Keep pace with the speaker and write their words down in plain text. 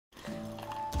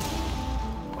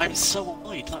I'm so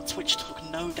wide, that Twitch took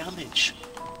no damage.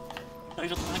 Not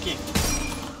even lagging.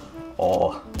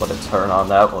 Oh, what a turn on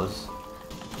that was.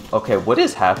 Okay, what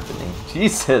is happening?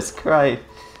 Jesus Christ.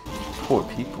 Poor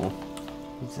people.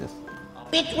 Jesus.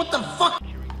 Bitch, what the fuck?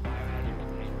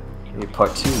 Maybe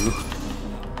part 2.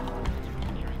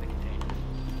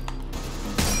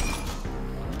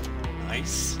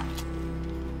 Nice.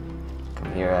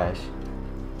 Come here, Ash.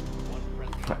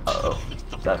 Uh-oh.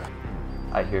 That...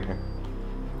 I hear her.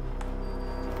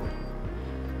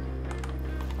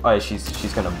 Oh,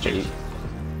 she's gonna bait.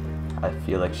 I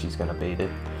feel like she's gonna bait it.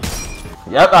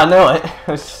 Yep, I know it.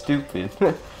 I was stupid.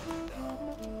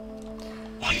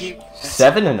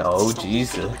 7-0,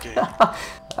 Jesus.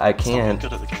 I can't.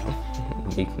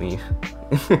 Make me.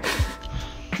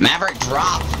 Maverick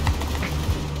drop.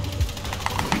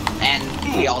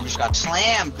 And we all just got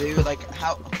slammed, dude. Like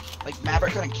how? Like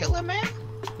Maverick couldn't kill him, man.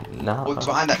 No. What's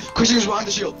behind that? Chris was behind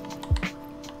the shield.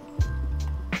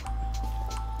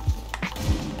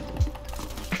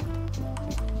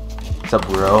 What's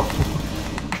up, bro?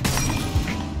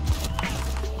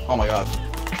 Oh my god.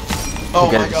 Oh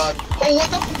my god. Oh, what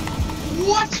the?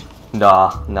 What?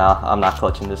 Nah, I'm not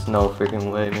clutching this. No freaking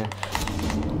way, man.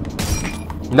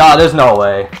 Nah, there's no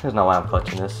way. There's no way I'm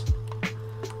clutching this.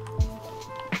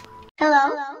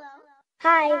 Hello.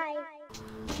 Hi.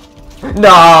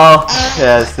 No!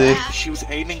 Yeah, see? She was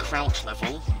aiming crouch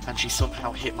level, and she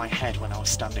somehow hit my head when I was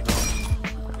standing up.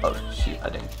 Oh shoot, I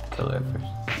didn't kill her at first.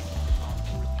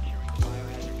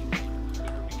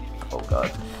 Oh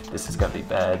god, this is gonna be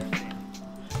bad.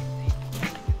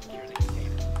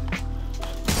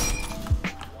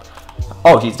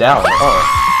 Oh, he's down.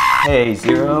 Oh. Hey,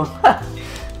 Zero.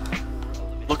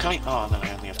 Look, oh no,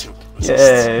 I only have 2.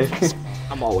 Yay.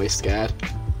 I'm always scared.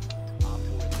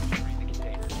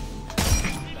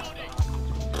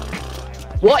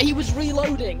 What? He was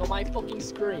reloading on my fucking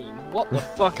screen. What the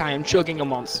fuck? I am chugging a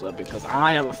monster because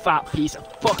I am a fat piece of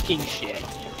fucking shit.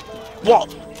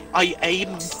 What? I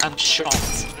aimed and shot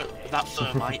that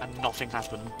thermite and nothing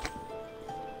happened.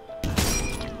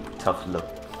 Tough look.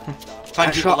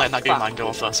 Thank you for letting that game line go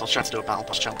on first. I was trying to do a battle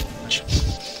pass challenge.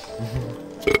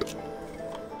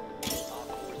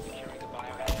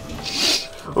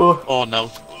 Oh no.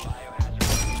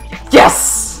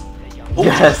 Yes! Oh.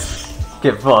 Yes!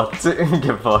 Get fucked.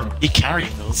 Get fucked. He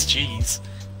carried those, jeez.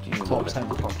 Top 10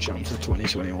 pop champs of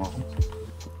 2021.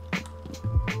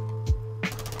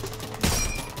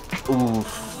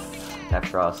 Oof. That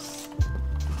Frost.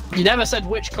 You never said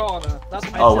which corner. That's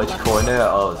what I Oh, said which corner?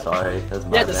 Oh, sorry. That's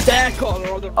my Yeah, the bad. stair corner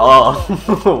or the Oh.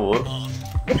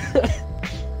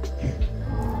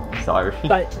 Sorry.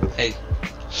 Hey.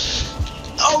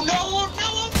 Oh no!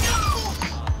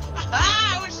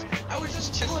 I was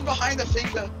just chilling behind the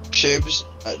finger. Shibs,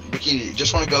 Bikini,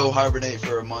 just want to go hibernate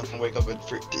for a month and wake up in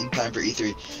time for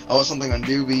E3. I want something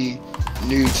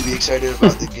new to be excited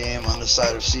about the game on the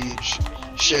side of Siege.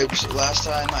 Shibs, last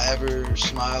time I ever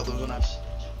smiled was when I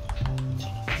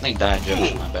think Diajo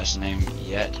is my best name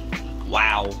yet.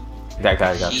 Wow. That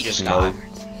guy got He just smoked.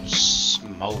 got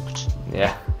smoked.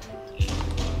 Yeah.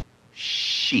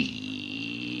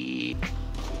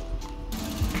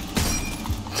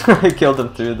 I killed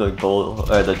him through the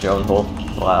goal, or the drone hole.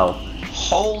 Wow.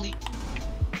 Holy.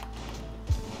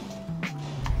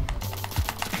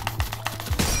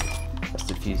 That's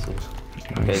defusing.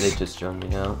 Okay, they just droned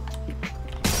me out.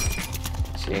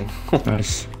 See?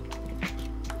 Nice.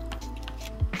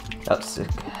 That's sick.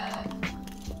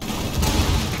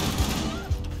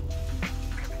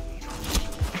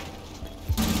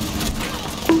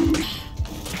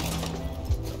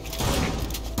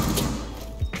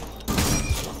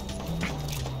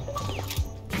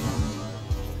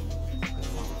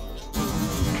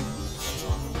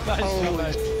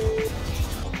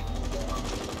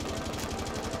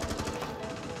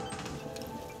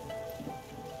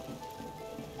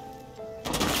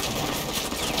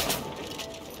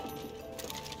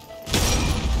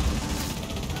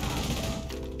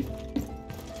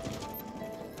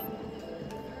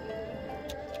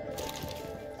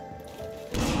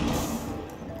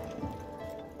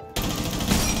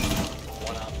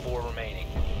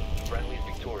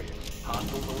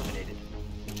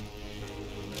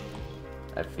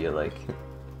 I feel like.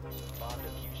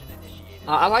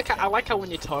 I like how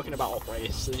when you're talking about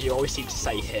races, you always seem to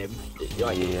say him. You're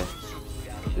like, Yeah.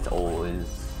 It's always.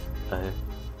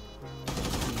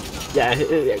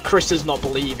 yeah, Chris does not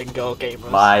believe in Go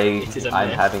Gamers. I'm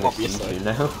having a seizure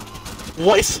now.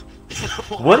 What is?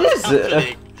 What is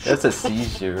it? That's a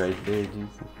seizure right there,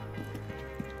 Jesus.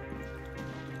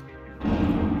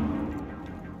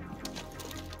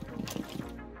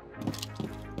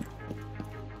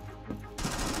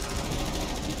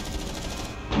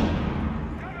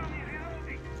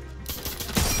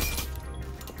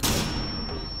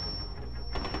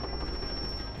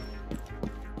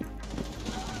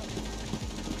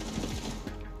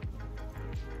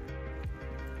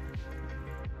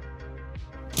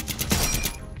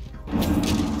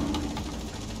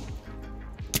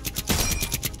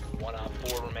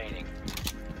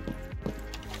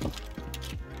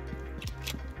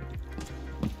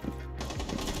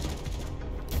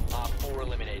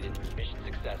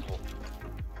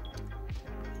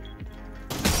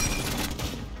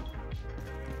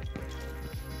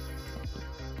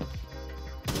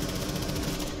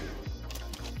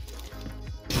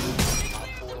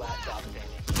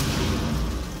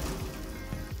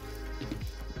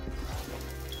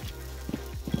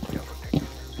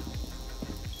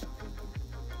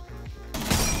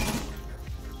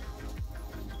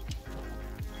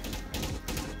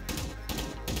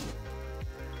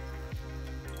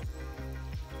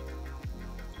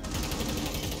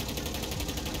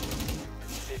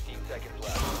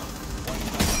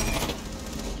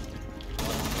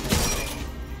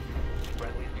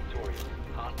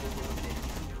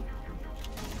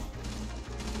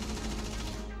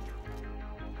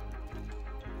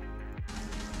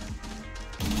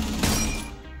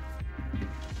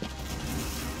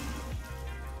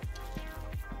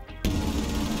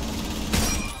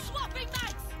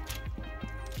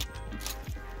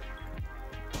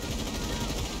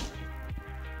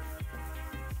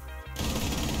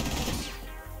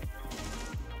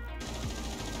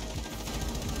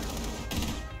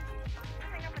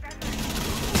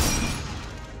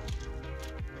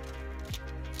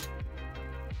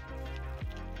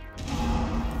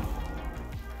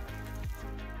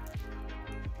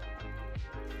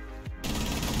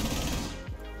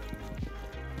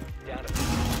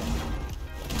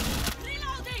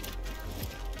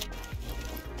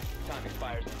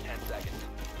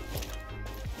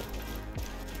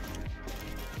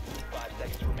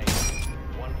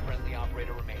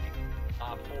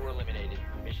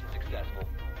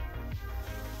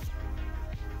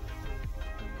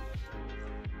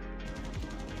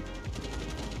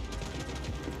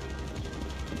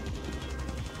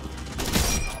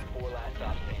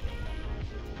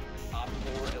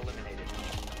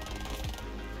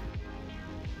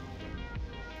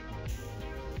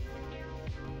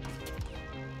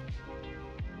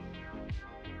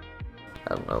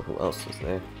 don't know who else was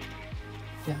there.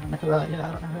 Yeah, I don't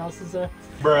know who else is there.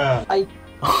 Bruh.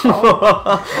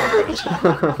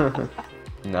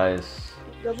 Nice.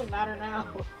 It doesn't matter now.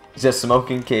 Just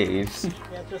smoking caves.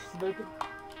 Yeah, just smoking.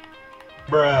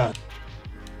 Bruh.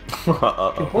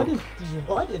 Uh-oh.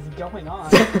 What is going on?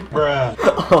 Bruh.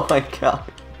 Oh my god.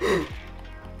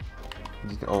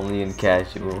 Just only in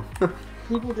casual.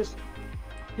 People just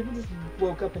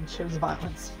woke up and chose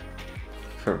violence.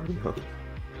 For real.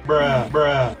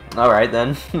 Bruh. Alright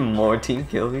then, more team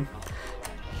killing.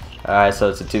 Alright, so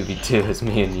it's a 2v2, it's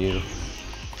me and you.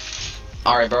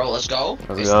 Alright, bro, let's go.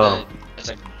 Let's go. It's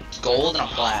a gold and a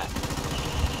plat.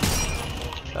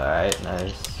 Alright,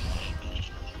 nice.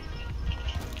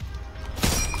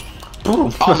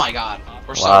 Boom! Oh my god,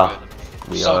 we're Wow. so good.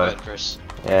 We so are. good, Chris.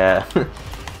 Yeah.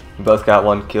 We both got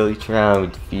 1 kill each round, we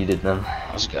defeated them.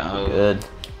 Let's go. Good.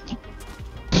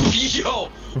 Yo!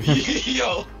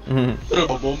 Yo!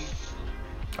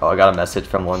 Oh, I got a message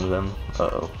from one of them.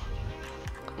 Uh-oh.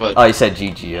 What? Oh, he said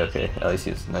GG, okay. At least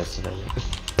he was nice to say.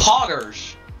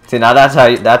 Poggers! See, now that's how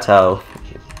That's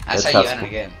how you end cool. the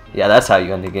game. Yeah, that's how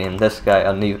you end the game. This guy,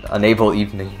 unable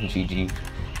evening, GG.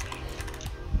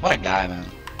 What a guy, man.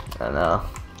 I know.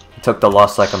 He took the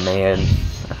loss like a man.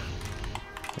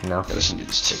 You know? Yeah, listen to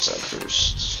these tits out,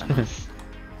 Chris.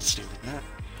 Stupid, man.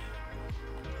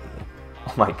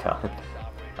 Oh my god.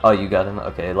 Oh, you got him?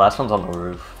 Okay, last one's on the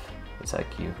roof. It's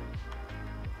IQ.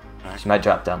 Right. She might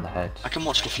drop down the hedge. I can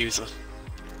watch Diffuser.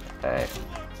 Alright.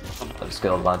 I'm just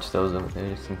gonna launch those over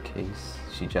there just in case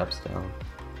she drops down.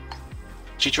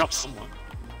 She dropped someone.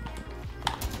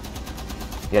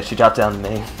 Yeah, she dropped down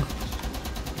me.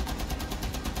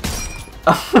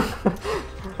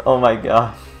 Oh my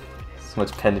god. So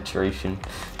much penetration.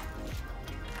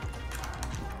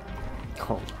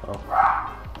 Oh no.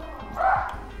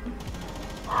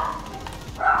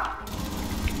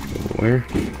 Where?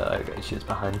 Okay, she was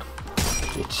behind.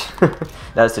 Bitch.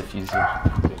 That's a diffuser.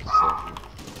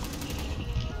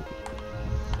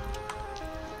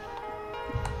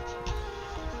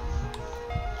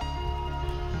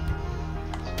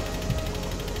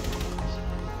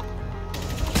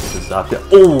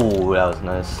 Oh, that was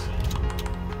nice.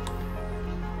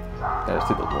 That was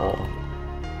to the wall.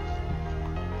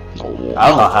 I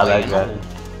don't know how that got.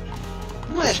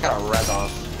 I just got a res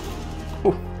off.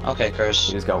 Ooh. Okay, Chris.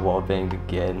 He just got wall banged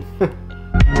again.